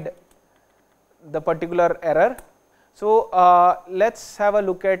identified the particular error. So let's have a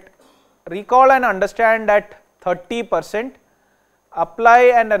look at recall and understand at 30%,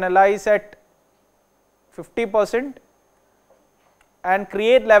 apply and analyze at 50%, and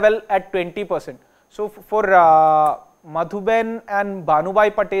create level at 20%. So for Madhuben and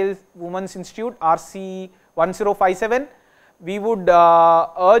Bhanubai Patel Women's Institute RC 1057, we would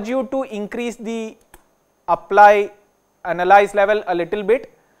urge you to increase the apply analyze level a little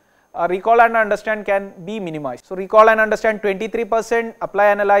bit. Recall and understand can be minimized. So recall and understand 23%, apply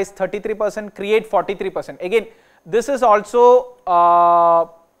analyze 33%, create 43%. Again, this is also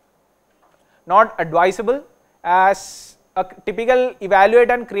not advisable, as a typical evaluate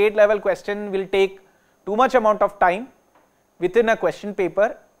and create level question will take too much amount of time within a question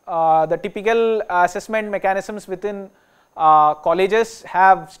paper. The typical assessment mechanisms within colleges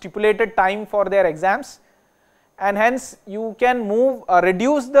have stipulated time for their exams, and hence you can move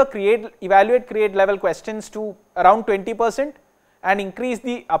reduce the evaluate create level questions to around 20% and increase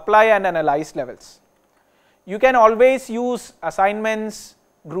the apply and analyze levels. You can always use assignments,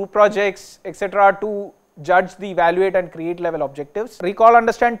 group projects, etc. to judge the evaluate and create level objectives. Recall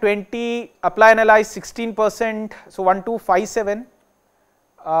understand 20, apply analyze 16%, so 1257,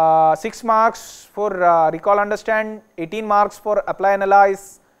 6 marks for recall understand, 18 marks for apply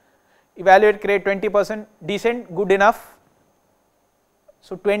analyze, evaluate create 20%, decent, good enough.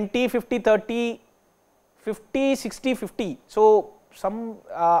 So 20, 50, 30, 50, 60, 50. So some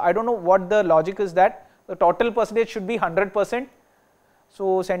I don't know what the logic is that the total percentage should be 100%.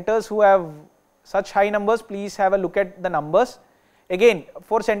 So centers who have such high numbers, please have a look at the numbers. Again,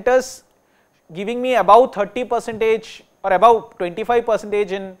 for centers giving me above 30% or above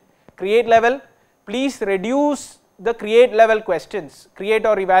 25% in create level, please reduce the create level questions, create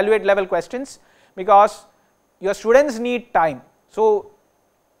or evaluate level questions, because your students need time. So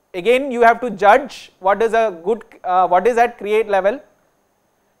again, you have to judge what is a good, what is at create level.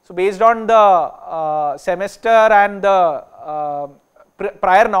 So based on the semester and the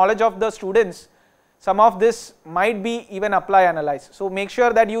prior knowledge of the students, some of this might be even apply analyze. So make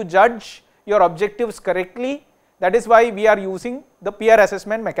sure that you judge your objectives correctly. That is why we are using the peer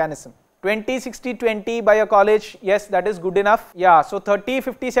assessment mechanism. 20, 60, 20 by a college, yes, that is good enough. Yeah, so 30,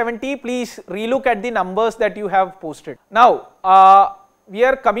 50, 70, please relook at the numbers that you have posted. Now, we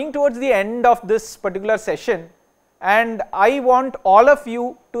are coming towards the end of this particular session, and I want all of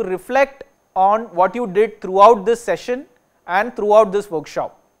you to reflect on what you did throughout this session and throughout this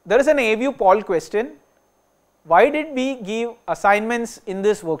workshop. There is an AView poll question. Why did we give assignments in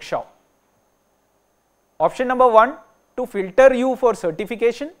this workshop? Option number 1, to filter you for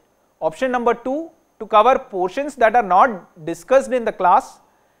certification. Option number 2, to cover portions that are not discussed in the class.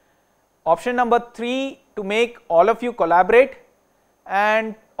 Option number 3, to make all of you collaborate.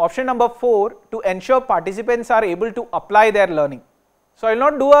 And option number 4, to ensure participants are able to apply their learning. So I will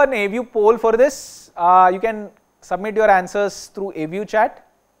not do an AView poll for this. You can submit your answers through AView chat.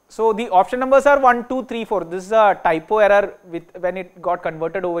 So the option numbers are 1, 2, 3, 4. This is a typo error with when it got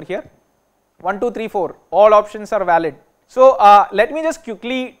converted over here. 1, 2, 3, 4. All options are valid. So let me just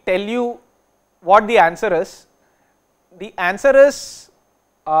quickly tell you what the answer is. The answer is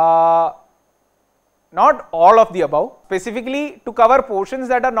not all of the above. Specifically, to cover portions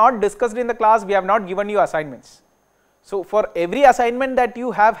that are not discussed in the class, we have not given you assignments. So for every assignment that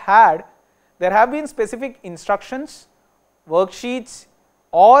you have had, there have been specific instructions, worksheets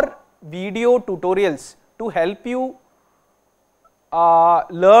or video tutorials to help you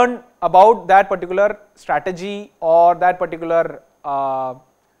learn about that particular strategy or that particular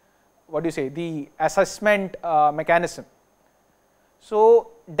the assessment mechanism.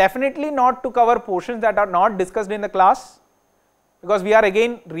 So definitely not to cover portions that are not discussed in the class. because we are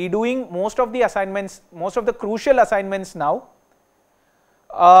again redoing most of the assignments, most of the crucial assignments now.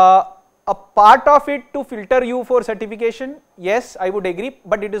 A part of it to filter you for certification, yes, I would agree,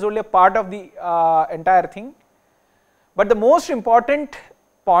 but it is only a part of the entire thing. But the most important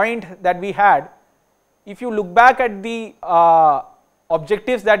point that we had, if you look back at the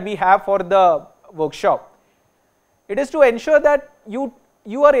objectives that we have for the workshop, it is to ensure that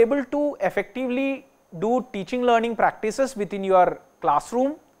you are able to effectively do teaching learning practices within your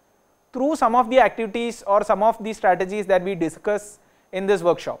classroom through some of the activities or some of the strategies that we discuss in this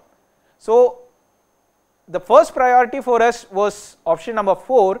workshop. So the first priority for us was option number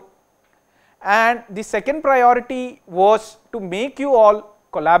 4, and the second priority was to make you all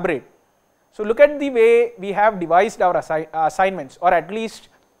collaborate. So look at the way we have devised our assignments, or at least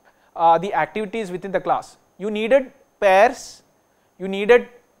the activities within the class. You needed pairs, you needed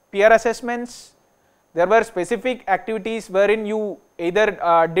peer assessments, there were specific activities wherein you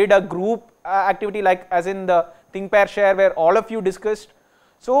either did a group activity, like as in the think, pair, share, where all of you discussed.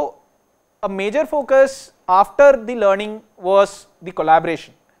 So a major focus after the learning was the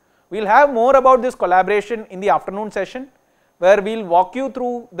collaboration. We will have more about this collaboration in the afternoon session, where we will walk you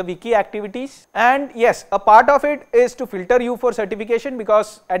through the wiki activities. And yes, a part of it is to filter you for certification,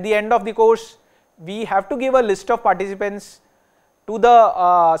 because at the end of the course we have to give a list of participants to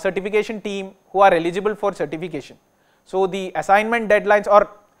the certification team who are eligible for certification. So the assignment deadlines, or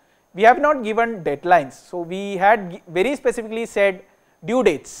we have not given deadlines, so we had very specifically said due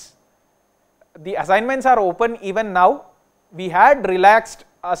dates. The assignments are open even now. We had relaxed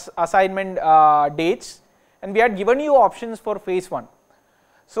assignment dates, and we had given you options for phase 1.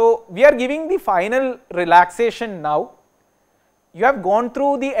 So we are giving the final relaxation now. You have gone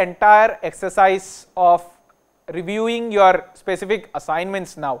through the entire exercise of reviewing your specific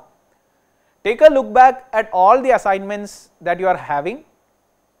assignments now. Take a look back at all the assignments that you are having.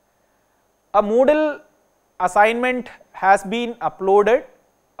 A Moodle assignment has been uploaded,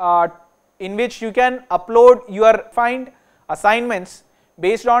 in which you can upload your find assignments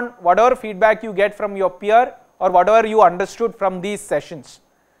based on whatever feedback you get from your peer or whatever you understood from these sessions.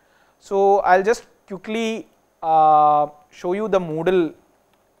 So I will just quickly show you the Moodle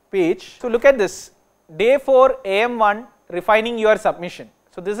page. So look at this, day 4 AM1 refining your submission.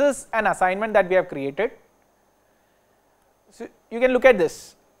 So this is an assignment that we have created. So you can look at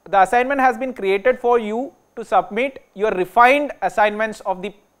this, the assignment has been created for you to submit your refined assignments of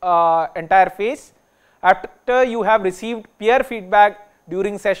the entire phase after you have received peer feedback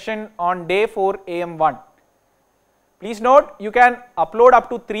during session on day 4 AM1. Please note, you can upload up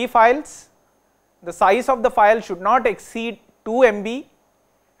to 3 files. The size of the file should not exceed 2 MB,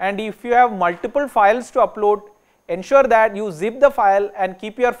 and if you have multiple files to upload, ensure that you zip the file and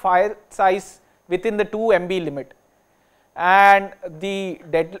keep your file size within the 2 MB limit. And the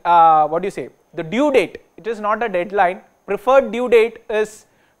the due date, it is not a deadline, preferred due date is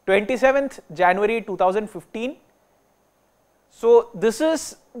 27th January 2015. So this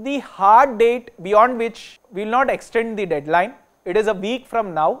is the hard date beyond which we will not extend the deadline. It is a week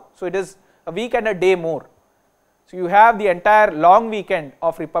from now, so it is a week and a day more. So you have the entire long weekend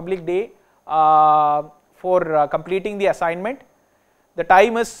of Republic Day for completing the assignment. The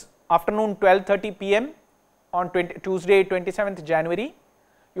time is afternoon 12:30 PM on Tuesday 27th January.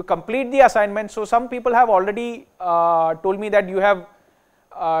 You complete the assignment. So some people have already told me that you have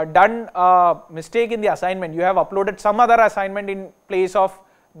done a mistake in the assignment, you have uploaded some other assignment in place of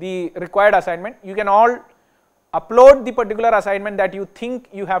the required assignment. You can all upload the particular assignment that you think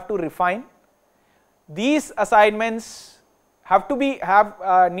you have to refine. These assignments have to be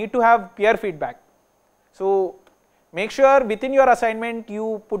need to have peer feedback. So make sure within your assignment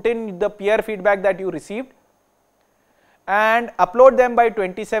you put in the peer feedback that you received and upload them by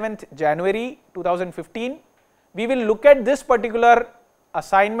 27th January 2015. We will look at this particular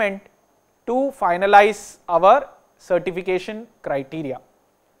assignment to finalize our certification criteria.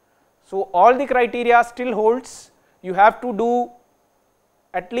 So all the criteria still holds. You have to do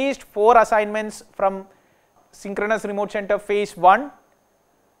at least 4 assignments from synchronous remote center phase 1,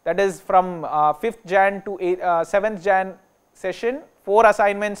 that is from 5th Jan to 7th Jan session, 4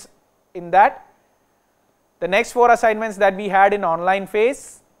 assignments in that. The next 4 assignments that we had in online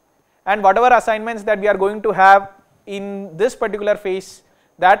phase, and whatever assignments that we are going to have in this particular phase,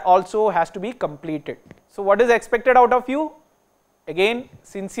 that also has to be completed. So what is expected out of you? Again,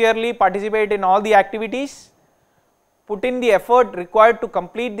 sincerely participate in all the activities, put in the effort required to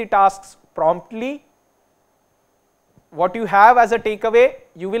complete the tasks promptly. What you have as a takeaway,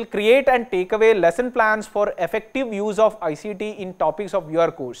 you will create and take away lesson plans for effective use of ICT in topics of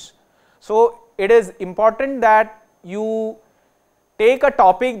your course. So it is important that you take a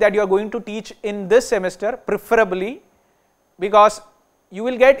topic that you are going to teach in this semester preferably, because you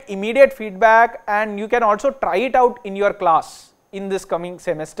will get immediate feedback and you can also try it out in your class in this coming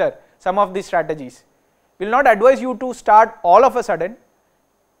semester. Some of these strategies will not advise you to start all of a sudden,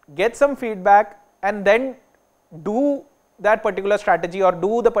 get some feedback and then do that particular strategy or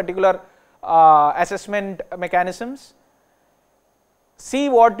do the particular assessment mechanisms, see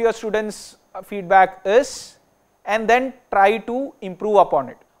what your students' feedback is and then try to improve upon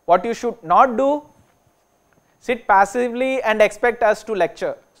it. What you should not do, sit passively and expect us to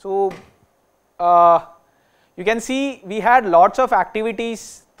lecture. So, you can see we had lots of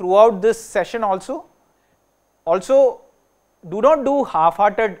activities throughout this session also. Also, do not do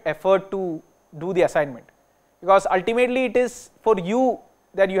half-hearted effort to do the assignment, because ultimately it is for you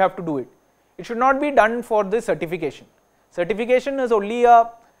that you have to do it. It should not be done for the certification. Certification is only a,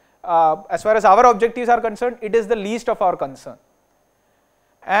 as far as our objectives are concerned, it is the least of our concern.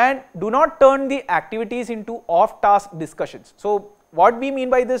 And do not turn the activities into off-task discussions. So, what we mean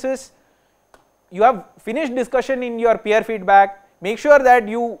by this is, you have finished discussion in your peer feedback, make sure that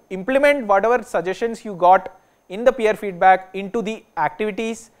you implement whatever suggestions you got in the peer feedback into the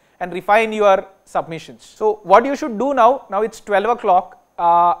activities and refine your submissions. So, what you should do now it's 12 o'clock,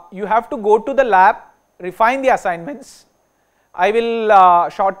 you have to go to the lab, refine the assignments. I will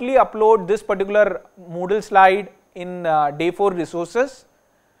shortly upload this particular Moodle slide in day 4 resources.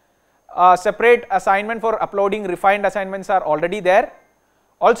 Separate assignment for uploading refined assignments are already there.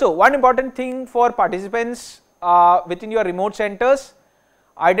 Also, one important thing for participants within your remote centers,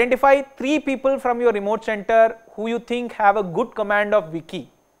 identify 3 people from your remote center who you think have a good command of wiki,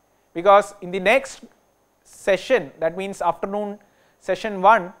 because in the next session, that means afternoon session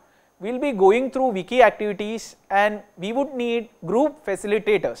 1, we will be going through wiki activities and we would need group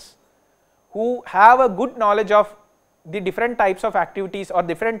facilitators who have a good knowledge of the different types of activities or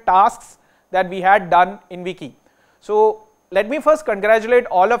different tasks that we had done in wiki. So, let me first congratulate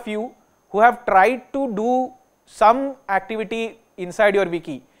all of you who have tried to do some activity inside your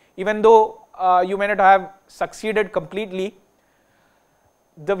wiki, even though you may not have succeeded completely.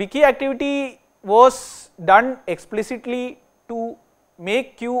 The wiki activity was done explicitly to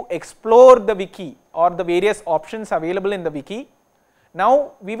make you explore the wiki or the various options available in the wiki.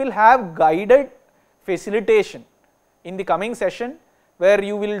 Now, we will have guided facilitation in the coming session, where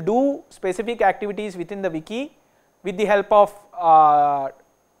you will do specific activities within the wiki with the help of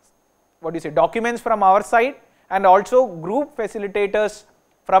documents from our side and also group facilitators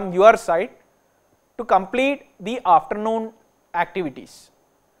from your side to complete the afternoon activities.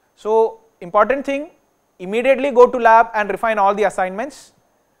 So, important thing, immediately go to lab and refine all the assignments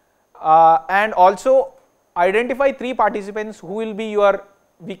and also identify 3 participants who will be your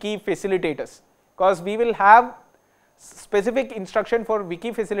wiki facilitators, because we will have specific instruction for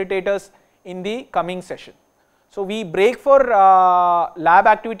wiki facilitators in the coming session. So, we break for lab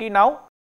activity now.